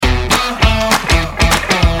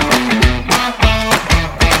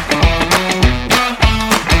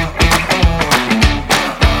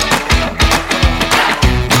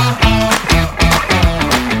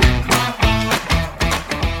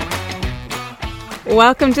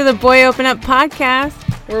Welcome to the Boy Open Up podcast,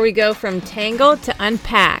 where we go from tangled to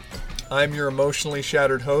unpacked. I'm your emotionally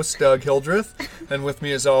shattered host, Doug Hildreth, and with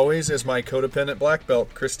me as always is my codependent black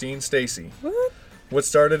belt, Christine Stacy. What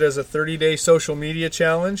started as a 30-day social media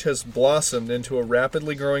challenge has blossomed into a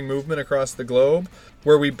rapidly growing movement across the globe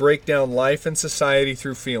where we break down life and society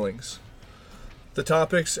through feelings. The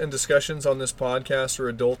topics and discussions on this podcast are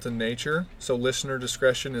adult in nature, so listener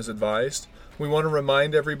discretion is advised. We want to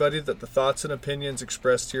remind everybody that the thoughts and opinions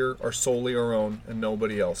expressed here are solely our own and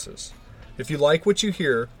nobody else's. If you like what you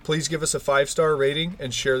hear, please give us a 5-star rating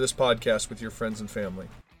and share this podcast with your friends and family.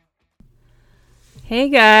 Hey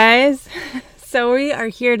guys, so we are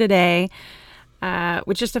here today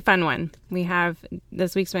with just a fun one.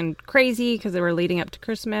 This week's been crazy because we're leading up to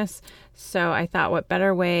Christmas, so I thought what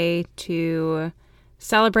better way to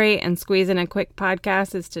celebrate and squeeze in a quick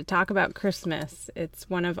podcast is to talk about Christmas. It's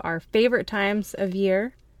one of our favorite times of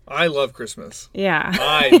year. I love Christmas. Yeah.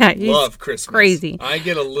 I love Christmas. Crazy. I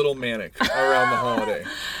get a little manic around the holiday.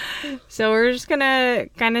 So we're just going to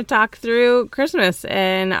kind of talk through Christmas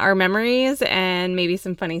and our memories and maybe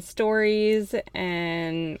some funny stories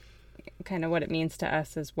and kind of what it means to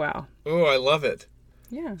us as well. Oh, I love it.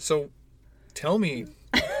 Yeah. So tell me,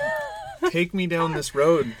 take me down this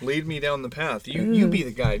road, lead me down the path. You be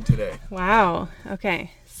the guide today. Wow.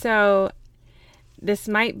 Okay. So this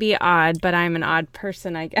might be odd, but I'm an odd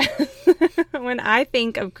person, I guess. When I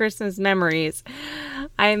think of Christmas memories,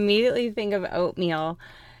 I immediately think of oatmeal.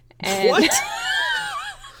 And What?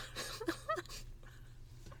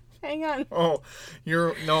 Hang on. Oh,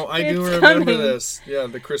 I do It's remember coming. this. Yeah,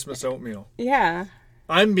 the Christmas oatmeal. Yeah.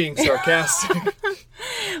 I'm being sarcastic.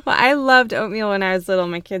 Well, I loved oatmeal when I was little.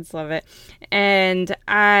 My kids love it. And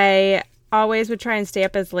I always would try and stay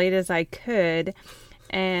up as late as I could.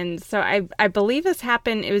 And so I believe this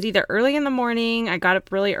happened. It was either early in the morning, I got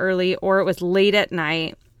up really early, or it was late at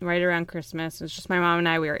night, right around Christmas. It was just my mom and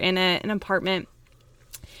I. We were in an apartment.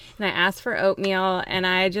 And I asked for oatmeal, and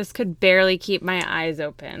I just could barely keep my eyes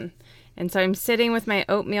open. And so I'm sitting with my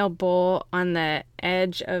oatmeal bowl on the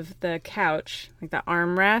edge of the couch, like the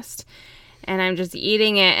armrest, and I'm just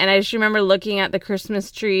eating it. And I just remember looking at the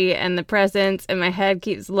Christmas tree and the presents, and my head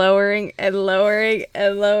keeps lowering and lowering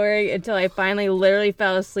and lowering until I finally literally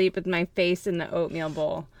fell asleep with my face in the oatmeal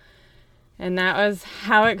bowl. And that was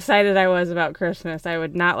how excited I was about Christmas. I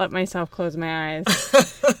would not let myself close my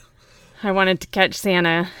eyes. I wanted to catch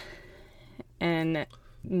Santa and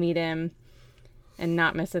meet him and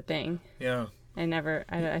not miss a thing. Yeah.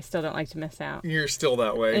 I still don't like to miss out. You're still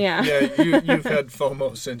that way. Yeah. Yeah, you've had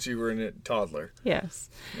FOMO since you were a toddler. Yes.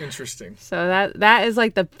 Interesting. So that is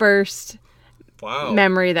like the first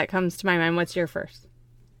memory that comes to my mind. What's your first?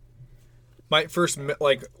 My first,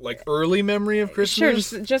 like early memory of Christmas?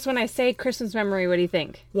 Sure, just when I say Christmas memory, what do you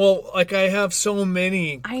think? Well, I have so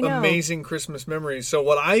many amazing Christmas memories. So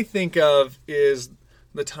what I think of is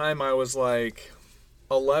the time I was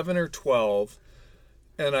 11 or 12,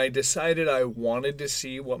 and I decided I wanted to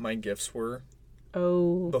see what my gifts were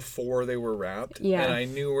before they were wrapped. Yeah. And I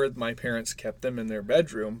knew where my parents kept them in their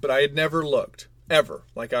bedroom, but I had never looked, ever.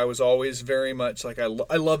 I was always very much I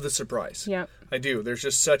love the surprise. Yep. I do. There's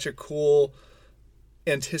just such a cool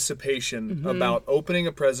anticipation about opening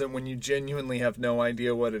a present when you genuinely have no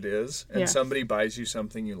idea what it is, and somebody buys you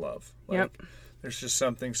something you love. There's just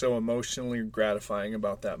something so emotionally gratifying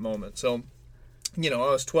about that moment. So, I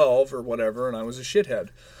was 12 or whatever, and I was a shithead.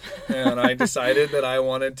 And I decided that I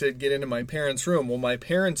wanted to get into my parents' room. Well, my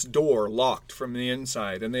parents' door locked from the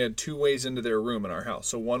inside, and they had 2 ways into their room in our house.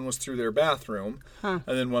 So one was through their bathroom, and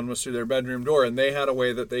then one was through their bedroom door. And they had a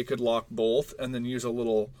way that they could lock both and then use a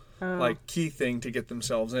little key thing to get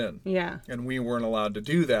themselves in. Yeah. And we weren't allowed to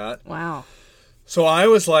do that. Wow. So I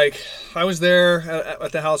was there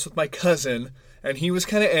at the house with my cousin, and he was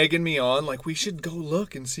kind of egging me on, we should go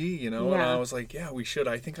look and see, And I was like, yeah, we should.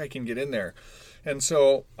 I think I can get in there. And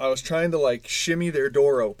so I was trying to, shimmy their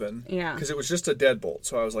door open. Yeah. Because it was just a deadbolt.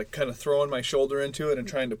 So I was, kind of throwing my shoulder into it and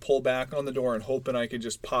trying to pull back on the door and hoping I could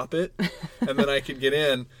just pop it. And then I could get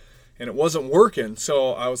in. And it wasn't working.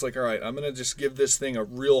 So I was like, all right, I'm going to just give this thing a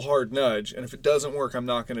real hard nudge. And if it doesn't work, I'm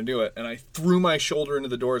not going to do it. And I threw my shoulder into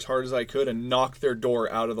the door as hard as I could and knocked their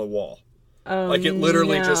door out of the wall. Oh, it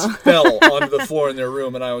literally just fell onto the floor in their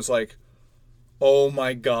room, and I was like, oh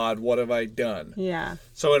my God, what have I done? Yeah.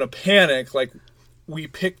 So in a panic, we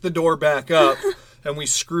picked the door back up, and we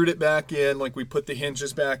screwed it back in, we put the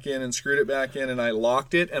hinges back in and screwed it back in, and I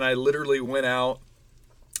locked it, and I literally went out,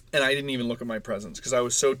 and I didn't even look at my presents, because I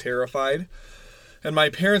was so terrified. And my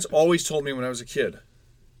parents always told me when I was a kid,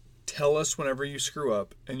 tell us whenever you screw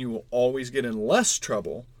up, and you will always get in less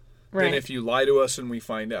trouble than if you lie to us and we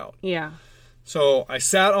find out. Yeah. So I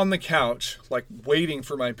sat on the couch, like waiting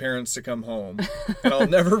for my parents to come home. And I'll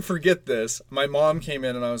never forget this. My mom came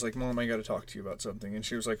in and I was like, Mom, I got to talk to you about something. And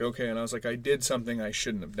she was like, okay. And I was like, I did something I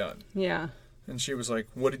shouldn't have done. Yeah. And she was like,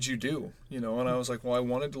 what did you do? You know, and I was like, well, I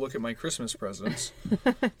wanted to look at my Christmas presents.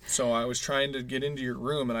 So I was trying to get into your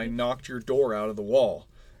room and I knocked your door out of the wall.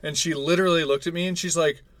 And she literally looked at me and she's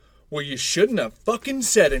like, well, you shouldn't have fucking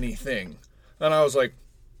said anything. And I was like,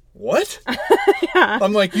 what? Yeah.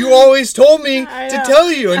 I'm like, you always told me to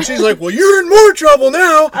tell you. And she's like, well, you're in more trouble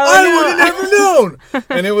now. I would have never known.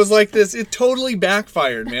 And it was like this. It totally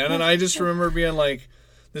backfired, man. And I just remember being like,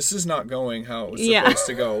 this is not going how it was supposed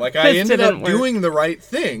to go. Like, I ended up doing the right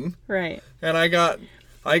thing. Right. And I got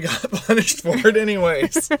punished for it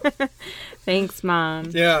anyways. Thanks,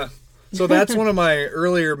 Mom. Yeah. So that's one of my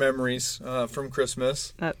earlier memories from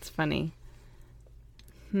Christmas. That's funny.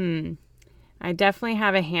 I definitely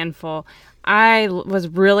have a handful. I was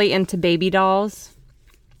really into baby dolls.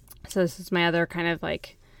 So this is my other kind of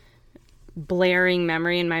like blaring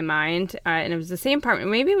memory in my mind. And it was the same part.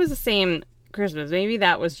 Maybe it was the same Christmas. Maybe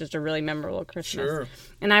that was just a really memorable Christmas. Sure.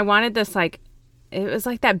 And I wanted this, like, it was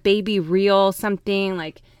like that baby reel something.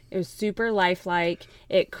 Like, it was super lifelike.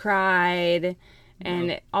 It cried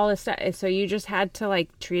and all this stuff. So you just had to,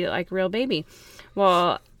 like, treat it like a real baby.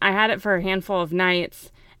 Well, I had it for a handful of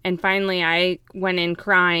nights. And finally, I went in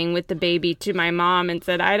crying with the baby to my mom and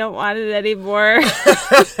said, I don't want it anymore.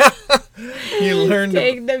 You learned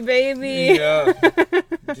Take the baby. Yeah.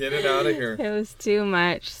 Get it out of here. It was too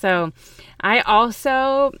much. So I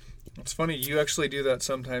also... It's funny. You actually do that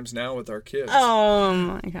sometimes now with our kids. Oh,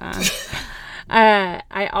 my gosh.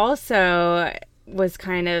 I also was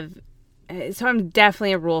kind of... So I'm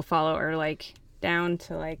definitely a rule follower, like, down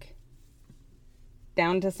to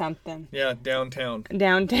something. Yeah, downtown.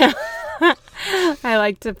 I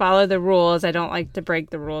like to follow the rules. I don't like to break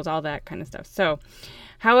the rules, all that kind of stuff. So,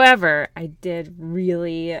 however, I did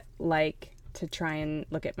really like to try and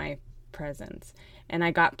look at my presents. And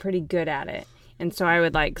I got pretty good at it. And so I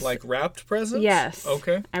would like wrapped presents? Yes.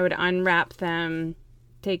 Okay. I would unwrap them,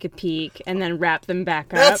 take a peek, and then wrap them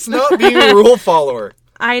back up. That's not being a rule follower.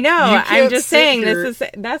 I know. I'm just saying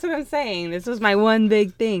that's what I'm saying. This was my one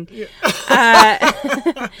big thing.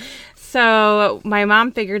 Yeah. So my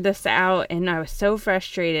mom figured this out and I was so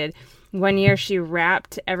frustrated. One year she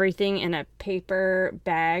wrapped everything in a paper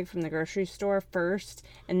bag from the grocery store first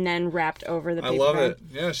and then wrapped over the paper bag. I love it.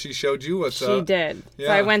 Yeah, she showed you what's up. She did. Yeah.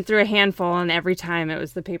 So I went through a handful and every time it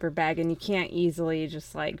was the paper bag and you can't easily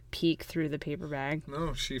just like peek through the paper bag.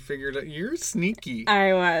 No, she figured out. You're sneaky.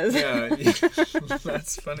 I was. Yeah.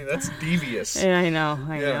 That's funny. That's devious. Yeah, I know.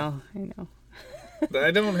 I know.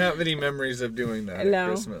 I don't have any memories of doing that at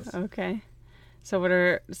Christmas. Okay. So what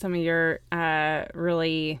are some of your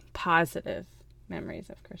really positive memories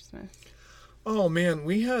of Christmas? Oh, man.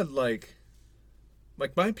 We had, like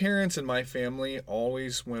my parents and my family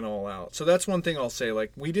always went all out. So that's one thing I'll say.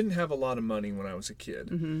 Like, we didn't have a lot of money when I was a kid.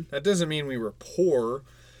 Mm-hmm. That doesn't mean we were poor.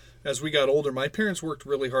 As we got older, my parents worked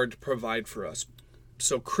really hard to provide for us.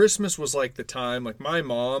 So Christmas was, like, the time. Like, my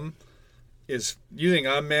mom... you think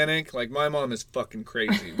I'm manic? Like, my mom is fucking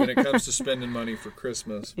crazy when it comes to spending money for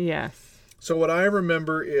Christmas. Yes. So what I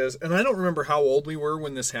remember is, and I don't remember how old we were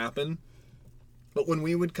when this happened, but when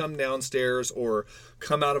we would come downstairs or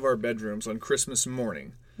come out of our bedrooms on Christmas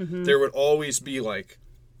morning, there would always be like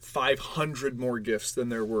 500 more gifts than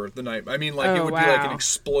there were the night. I mean, like, it would be like an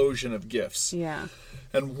explosion of gifts. Yeah.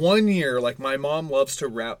 And one year, like, my mom loves to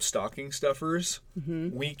wrap stocking stuffers.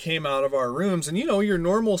 Mm-hmm. We came out of our rooms, and, you know, your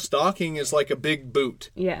normal stocking is like a big boot.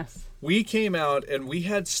 Yes. We came out, and we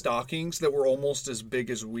had stockings that were almost as big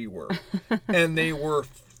as we were. And they were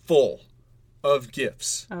full of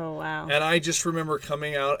gifts. Oh, wow. And I just remember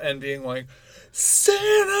coming out and being like,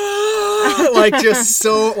 Santa! Like, just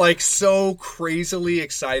so crazily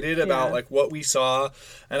excited about, like, what we saw.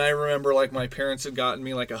 And I remember, like, my parents had gotten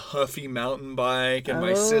me, like, a Huffy mountain bike, and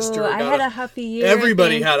my sister got I had a Huffy year.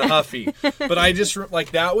 Everybody had a Huffy. But I just,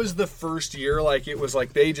 like, that was the first year, like, it was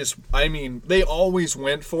like they always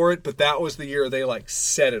went for it, but that was the year they, like,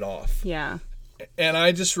 set it off. Yeah. And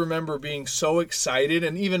I just remember being so excited,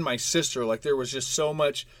 and even my sister, like, there was just so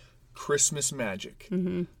much Christmas magic.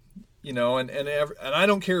 Mm-hmm. You know, and I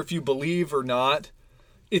don't care if you believe or not,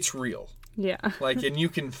 it's real. Yeah. Like, and you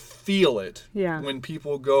can feel it when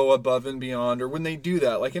people go above and beyond, or when they do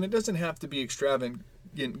that. Like, and it doesn't have to be extravagant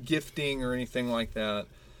gifting or anything like that.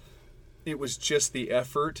 It was just the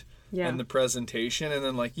effort and the presentation. And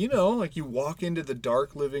then, like, you know, like, you walk into the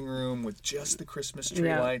dark living room with just the Christmas tree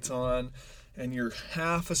lights on, and you're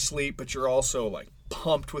half asleep, but you're also, like,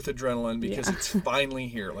 pumped with adrenaline because it's finally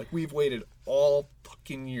here. Like, we've waited all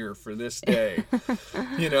fucking year for this day,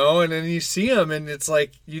 you know, and then you see them and it's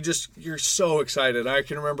like, you're so excited. I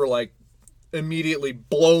can remember like immediately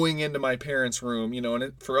blowing into my parents' room, you know,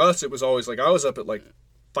 and for us, it was always like, I was up at like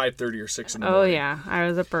 5:30 or 6 in the morning. Oh, yeah. I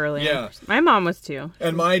was up early. Yeah. My mom was too.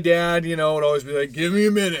 And my dad, you know, would always be like, give me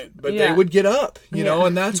a minute. But they would get up, you know,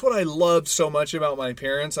 and that's what I loved so much about my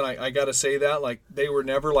parents. And I got to say that, like, they were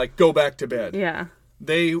never like, go back to bed. Yeah.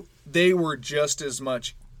 They were just as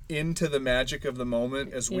much into the magic of the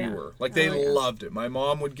moment as we were. Like, they loved it. My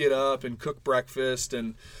mom would get up and cook breakfast,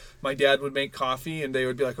 and my dad would make coffee, and they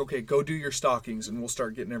would be like, okay, go do your stockings and we'll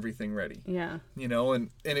start getting everything ready. Yeah. You know, and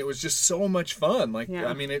it was just so much fun. Like,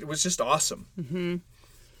 I mean, it was just awesome. Mm-hmm.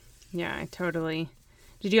 Yeah, I totally.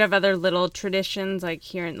 Did you have other little traditions like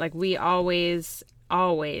here? Like, we always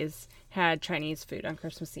had Chinese food on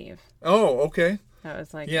Christmas Eve. Oh, okay. That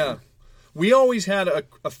was like. Yeah. We always had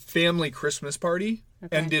a family Christmas party.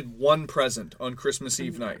 Okay. And did one present on Christmas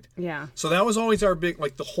Eve night. Yeah. So that was always our big,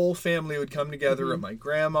 like, the whole family would come together at my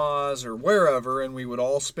grandma's or wherever, and we would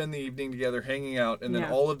all spend the evening together hanging out, and then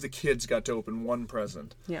all of the kids got to open one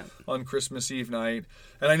present on Christmas Eve night.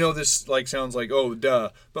 And I know this, like, sounds like, oh, duh,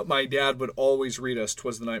 but my dad would always read us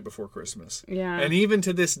 "'Twas the Night Before Christmas." Yeah. And even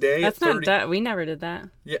to this day, that's not duh. We never did that.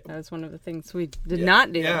 Yeah. That was one of the things we did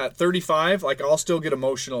not do. Yeah, at 35, like, I'll still get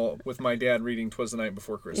emotional with my dad reading "'Twas the Night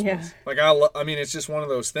Before Christmas." Yeah. Like, I mean, it's just one of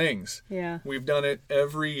those things. Yeah. We've done it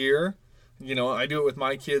every year. You know, I do it with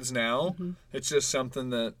my kids now. Mm-hmm. It's just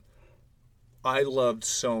something that I loved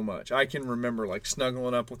so much. I can remember, like,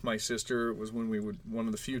 snuggling up with my sister. It was when one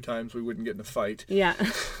of the few times we wouldn't get in a fight. Yeah.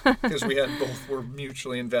 Because we both were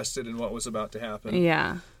mutually invested in what was about to happen.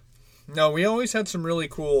 Yeah. No, we always had some really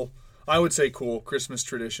cool, I would say cool Christmas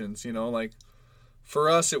traditions, you know, like, for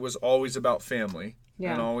us, it was always about family.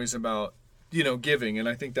 Yeah. And always about, you know, giving. And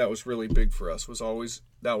I think that was really big for us,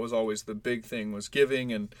 that was always the big thing, was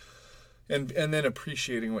giving and then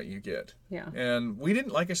appreciating what you get. Yeah. And we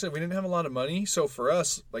didn't, like I said, we didn't have a lot of money. So for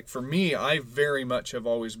us, like for me, I very much have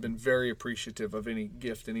always been very appreciative of any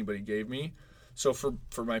gift anybody gave me. So for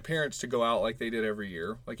my parents to go out like they did every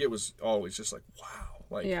year, like it was always just like, wow.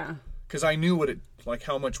 Like, yeah. Because I knew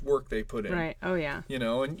how much work they put in. Right. Oh, yeah. You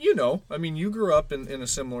know, and you know, I mean, you grew up in a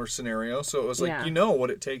similar scenario. So it was like, you know what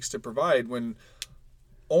it takes to provide when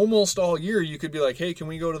almost all year you could be like, hey, can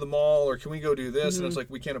we go to the mall or can we go do this? Mm-hmm. And it's like,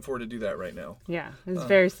 we can't afford to do that right now. Yeah, it was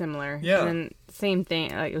very similar. Yeah. And same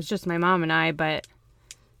thing. Like, it was just my mom and I, but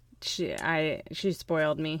she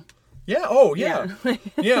spoiled me. Yeah. Oh, yeah. Yeah.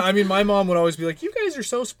 Yeah. I mean, my mom would always be like, you guys are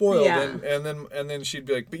so spoiled. Yeah. And then she'd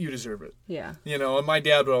be like, but you deserve it. Yeah. You know, and my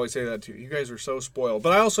dad would always say that too. You guys are so spoiled.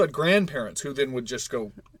 But I also had grandparents who then would just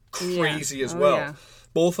go crazy as well. Yeah.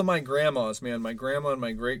 Both of my grandmas, man, my grandma and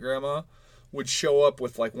my great grandma would show up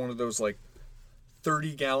with like one of those like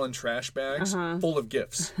 30-gallon trash bags full of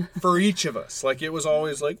gifts for each of us. Like, it was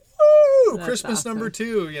always like, woo, that's Christmas awesome. Number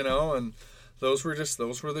 2, you know, and those were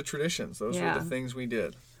the traditions. Those were the things we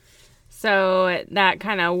did. So that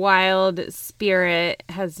kind of wild spirit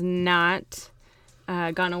has not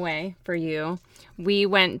gone away for you. We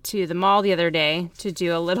went to the mall the other day to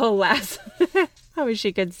do a little last... I wish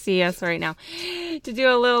you could see us right now. To do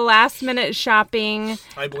a little last-minute shopping.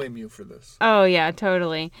 I blame you for this. Oh, yeah,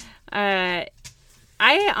 totally. I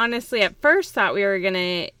honestly, at first, thought we were going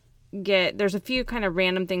to get... There's a few kind of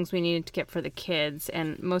random things we needed to get for the kids,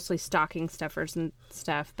 and mostly stocking stuffers and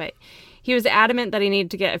stuff, but he was adamant that he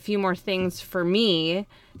needed to get a few more things for me,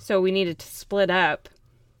 so we needed to split up.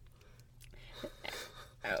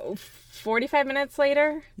 45 minutes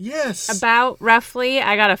later? Yes. About, roughly,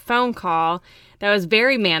 I got a phone call that was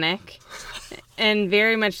very manic and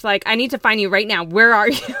very much like, I need to find you right now. Where are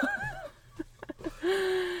you?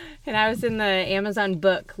 And I was in the Amazon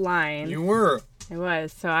book line. You were. I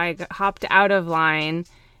was. So I hopped out of line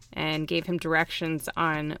and gave him directions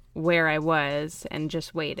on where I was and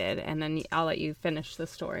just waited. And then I'll let you finish the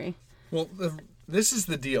story. Well, this is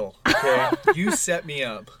the deal, okay? You set me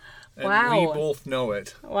up. And we both know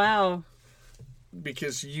it. Wow.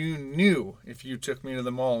 Because you knew if you took me to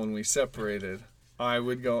the mall and we separated, I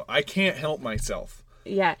would go, I can't help myself.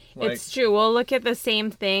 Yeah, like, it's true. We'll look at the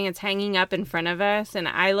same thing. It's hanging up in front of us, and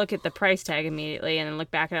I look at the price tag immediately and then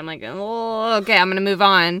look back, and I'm like, oh, okay, I'm going to move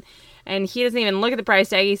on. And he doesn't even look at the price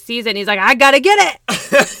tag. He sees it, and he's like, I got to get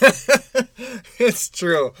it. It's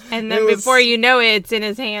true. And then before you know it, it's in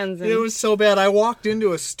his hands. It was so bad. I walked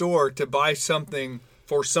into a store to buy something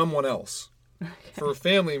for someone else. For a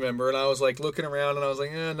family member, and I was like looking around and I was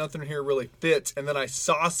like, nothing here really fits. And then I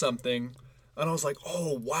saw something and I was like,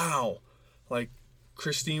 oh wow, like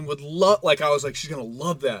Christine would love, like, I was like, she's going to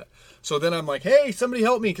love that. So then I'm like, hey, somebody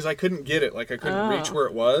help me, because I couldn't get it. Like, I couldn't reach where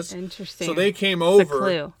it was. Interesting. So they came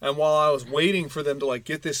over, and while I was waiting for them to, like,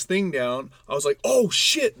 get this thing down, I was like, oh,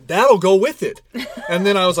 shit, that'll go with it. And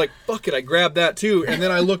then I was like, fuck it, I grabbed that, too. And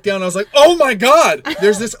then I looked down, and I was like, oh, my God,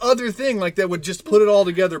 there's this other thing, like, that would just put it all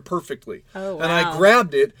together perfectly. Oh, wow. And I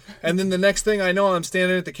grabbed it, and then the next thing I know, I'm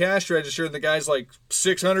standing at the cash register, and the guy's like,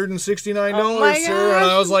 $669, sir. And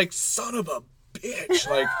I was like, son of a bitch.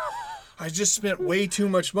 Like, I just spent way too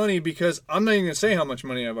much money, because I'm not even going to say how much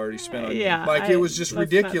money I've already spent on you. Like, it was just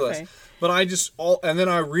ridiculous. But and then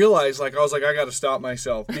I realized, like, I was like, I got to stop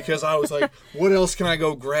myself, because I was like, what else can I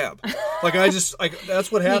go grab? Like,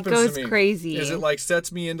 that's what happens to me. It goes crazy. Is it, like,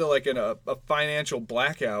 sets me into, like, a financial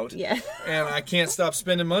blackout. Yeah. And I can't stop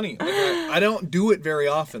spending money. Like, I don't do it very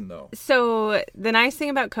often, though. So the nice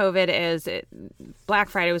thing about COVID is Black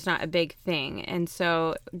Friday was not a big thing. And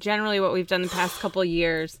so generally what we've done the past couple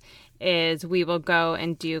years is we will go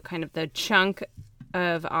and do kind of the chunk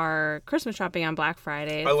of our Christmas shopping on Black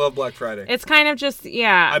Friday. I love Black Friday. It's kind of just,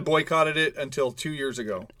 I boycotted it until 2 years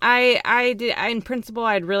ago. I did. In principle,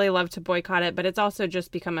 I'd really love to boycott it, but it's also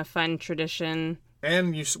just become a fun tradition.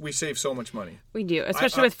 And we save so much money. We do,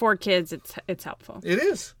 especially with 4 kids. It's helpful. It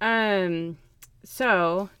is.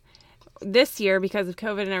 So this year, because of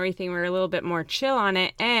COVID and everything, we're a little bit more chill on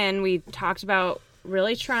it, and we talked about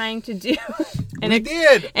really trying to do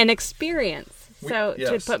an experience. So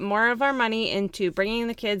to put more of our money into bringing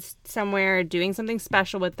the kids somewhere, doing something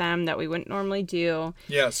special with them that we wouldn't normally do.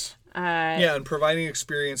 Yes. And providing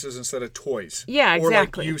experiences instead of toys. Yeah,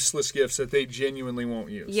 exactly. Or like useless gifts that they genuinely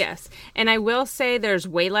won't use. Yes. And I will say there's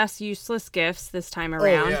way less useless gifts this time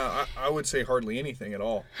around. Oh, yeah. I would say hardly anything at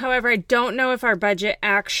all. However, I don't know if our budget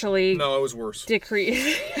actually... No, it was worse.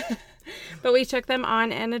 Decreased. But we took them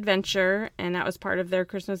on an adventure, and that was part of their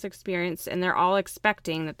Christmas experience. And they're all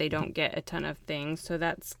expecting that they don't get a ton of things. So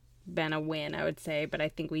that's been a win, I would say. But I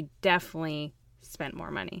think we definitely spent more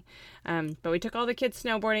money. But we took all the kids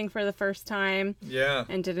snowboarding for the first time. Yeah.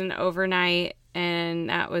 And did an overnight. And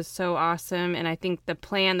that was so awesome. And I think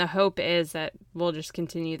the hope is that we'll just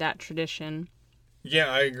continue that tradition.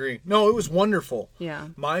 Yeah, I agree. No, it was wonderful. Yeah.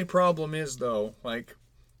 My problem is, though, like,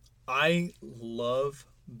 I love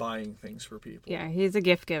buying things for people. Yeah, he's a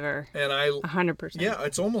gift giver. And 100%. Yeah,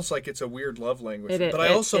 it's almost like it's a weird love language. But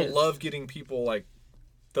I also love getting people, like,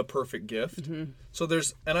 the perfect gift. Mm-hmm. So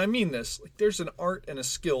and I mean this, like, there's an art and a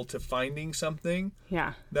skill to finding something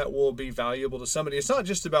that will be valuable to somebody. It's not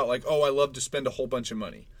just about, like, oh, I love to spend a whole bunch of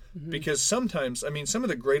money. Mm-hmm. Because sometimes, I mean, some of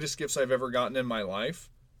the greatest gifts I've ever gotten in my life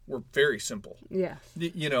were very simple. Yeah.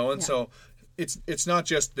 You know, and so it's not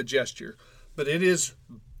just the gesture, but it is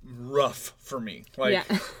rough for me. Like,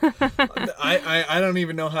 I don't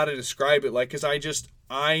even know how to describe it. Like, because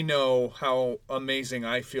I know how amazing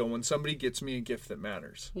I feel when somebody gets me a gift that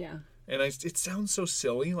matters. Yeah. And it sounds so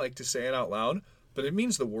silly, like, to say it out loud, but it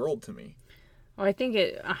means the world to me. Well, I think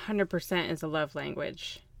it 100% is a love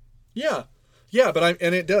language. Yeah. Yeah,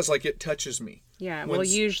 and it does, like, it touches me. Yeah. Well,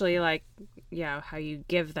 usually, like, how you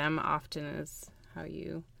give them often is how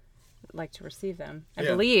you like to receive them. I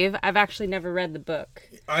believe. I've actually never read the book.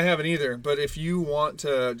 I haven't either, but if you want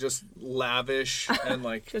to just lavish and,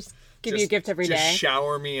 like, just give you a gift every day. Just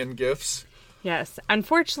shower me in gifts. Yes.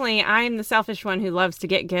 Unfortunately, I'm the selfish one who loves to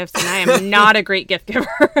get gifts, and I am not a great gift giver.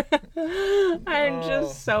 I'm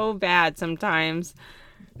just so bad sometimes.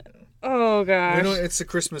 Oh, gosh. It's a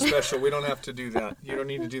Christmas special. We don't have to do that. You don't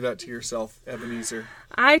need to do that to yourself, Ebenezer.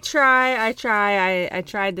 I try. I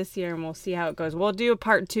tried this year, and we'll see how it goes. We'll do a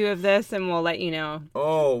part 2 of this, and we'll let you know.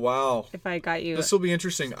 Oh, wow. If I got you. This will be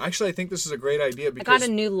interesting. Actually, I think this is a great idea because... I got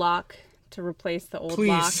a new lock to replace the old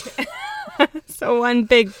lock. So one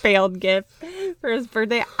big failed gift for his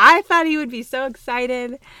birthday. I thought he would be so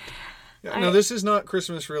excited. Yeah, no, this is not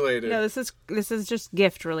Christmas related. No, this is just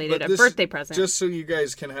gift related, a birthday present. Just so you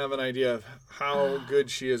guys can have an idea of how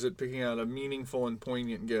good she is at picking out a meaningful and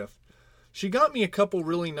poignant gift. She got me a couple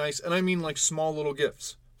really nice, and I mean like small little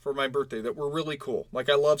gifts for my birthday that were really cool. Like,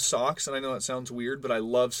 I love socks, and I know that sounds weird, but I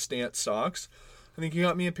love Stance socks. I think you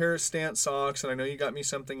got me a pair of Stance socks, and I know you got me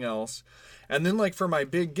something else. And then, like, for my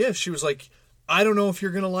big gift, she was like, I don't know if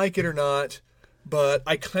you're going to like it or not, but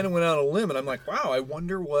I kind of went out on a limb, and I'm like, wow, I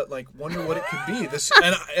wonder what it could be. This,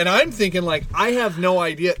 and I'm thinking, like, I have no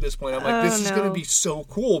idea at this point. I'm like, this is going to be so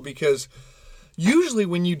cool, because usually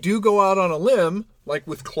when you do go out on a limb, like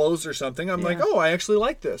with clothes or something, I'm like, oh, I actually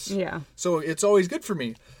like this. Yeah. So it's always good for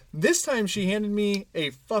me. This time she handed me a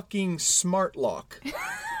fucking smart lock.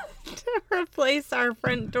 To replace our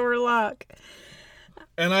front door lock.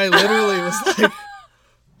 And I literally was like,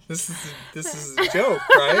 This is a joke,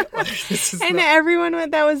 right? Like, this is And not... everyone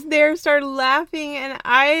that was there started laughing, and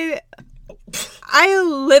I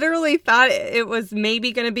literally thought it was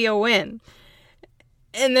maybe going to be a win.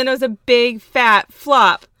 And then it was a big fat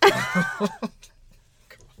flop.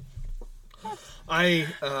 I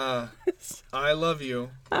love you.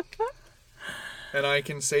 And I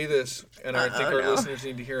can say this, and I think our listeners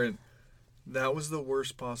need to hear it. That was the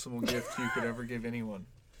worst possible gift you could ever give anyone.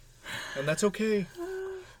 And that's okay.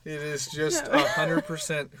 It is just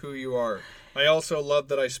 100% who you are. I also love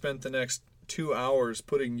that I spent the next 2 hours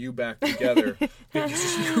putting you back together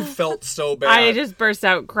because you felt so bad. I just burst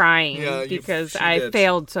out crying because I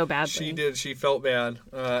failed so badly. She did. She felt bad.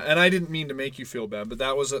 And I didn't mean to make you feel bad, but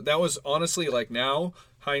that was honestly, like, now,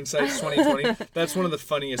 hindsight's 2020. That's one of the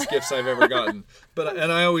funniest gifts I've ever gotten.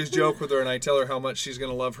 And I always joke with her, and I tell her how much she's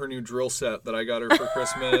going to love her new drill set that I got her for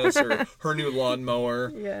Christmas, or her new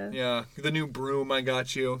lawnmower. Yeah, the new broom I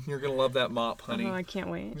got you. You're going to love that mop, honey. Oh, I can't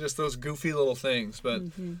wait. Just those goofy little things. But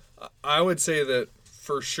I would say that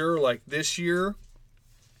for sure, like, this year,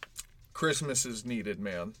 Christmas is needed,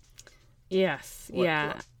 man. Yes.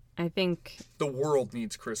 I think the world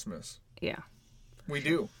needs Christmas. Yeah. We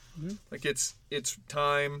do. Like, it's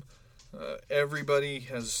time. Everybody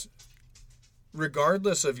has,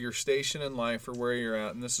 regardless of your station in life or where you're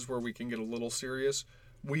at, and this is where we can get a little serious,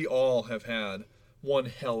 we all have had one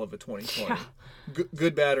hell of a 2020. Yeah.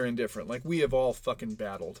 Good, bad, or indifferent. Like, we have all fucking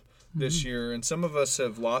battled this year, and some of us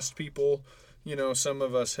have lost people. You know, some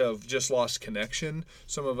of us have just lost connection.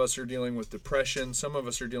 Some of us are dealing with depression. Some of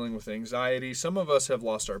us are dealing with anxiety. Some of us have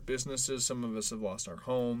lost our businesses. Some of us have lost our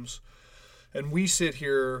homes. And we sit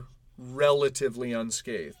here relatively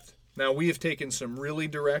unscathed. Now, we have taken some really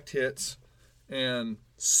direct hits and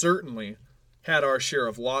certainly had our share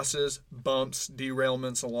of losses, bumps,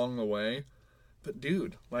 derailments along the way. But,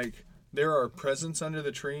 dude, like, there are presents under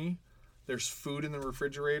the tree. There's food in the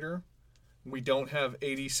refrigerator. We don't have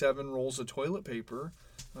 87 rolls of toilet paper.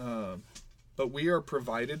 But we are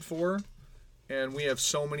provided for. And we have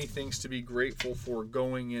so many things to be grateful for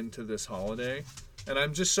going into this holiday. And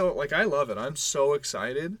I'm just so, like, I love it. I'm so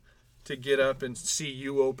excited to get up and see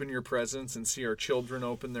you open your presents and see our children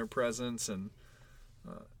open their presents and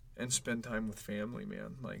spend time with family,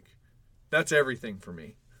 man. Like, that's everything for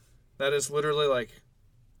me. That is literally, like,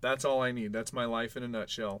 that's all I need. That's my life in a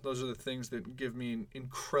nutshell. Those are the things that give me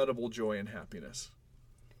incredible joy and happiness.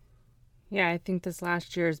 Yeah, I think this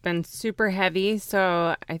last year has been super heavy,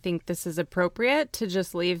 so I think this is appropriate to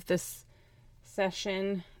just leave this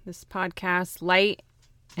session, this podcast, light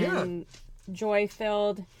and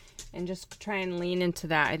joy-filled, and just try and lean into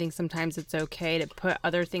that. I think sometimes it's okay to put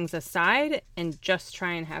other things aside and just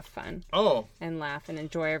try and have fun. And laugh and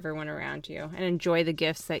enjoy everyone around you and enjoy the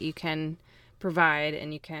gifts that you can provide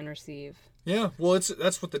and you can receive. Yeah, well,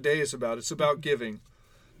 that's what the day is about. It's about giving,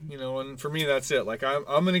 you know, and for me, that's it. Like, I'm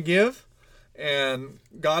going to give, and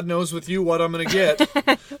God knows with you what I'm going to get.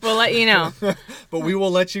 We'll let you know. But we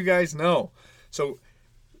will let you guys know. So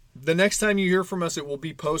the next time you hear from us, it will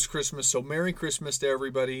be post-Christmas. So Merry Christmas to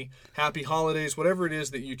everybody. Happy holidays, whatever it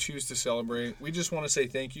is that you choose to celebrate. We just want to say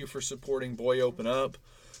thank you for supporting Boy Open Up,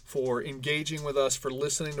 for engaging with us, for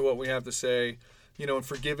listening to what we have to say, you know, and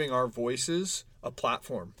for giving our voices a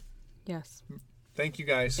platform. Yes. Thank you,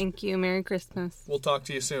 guys. Thank you. Merry Christmas. We'll talk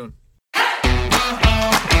to you soon.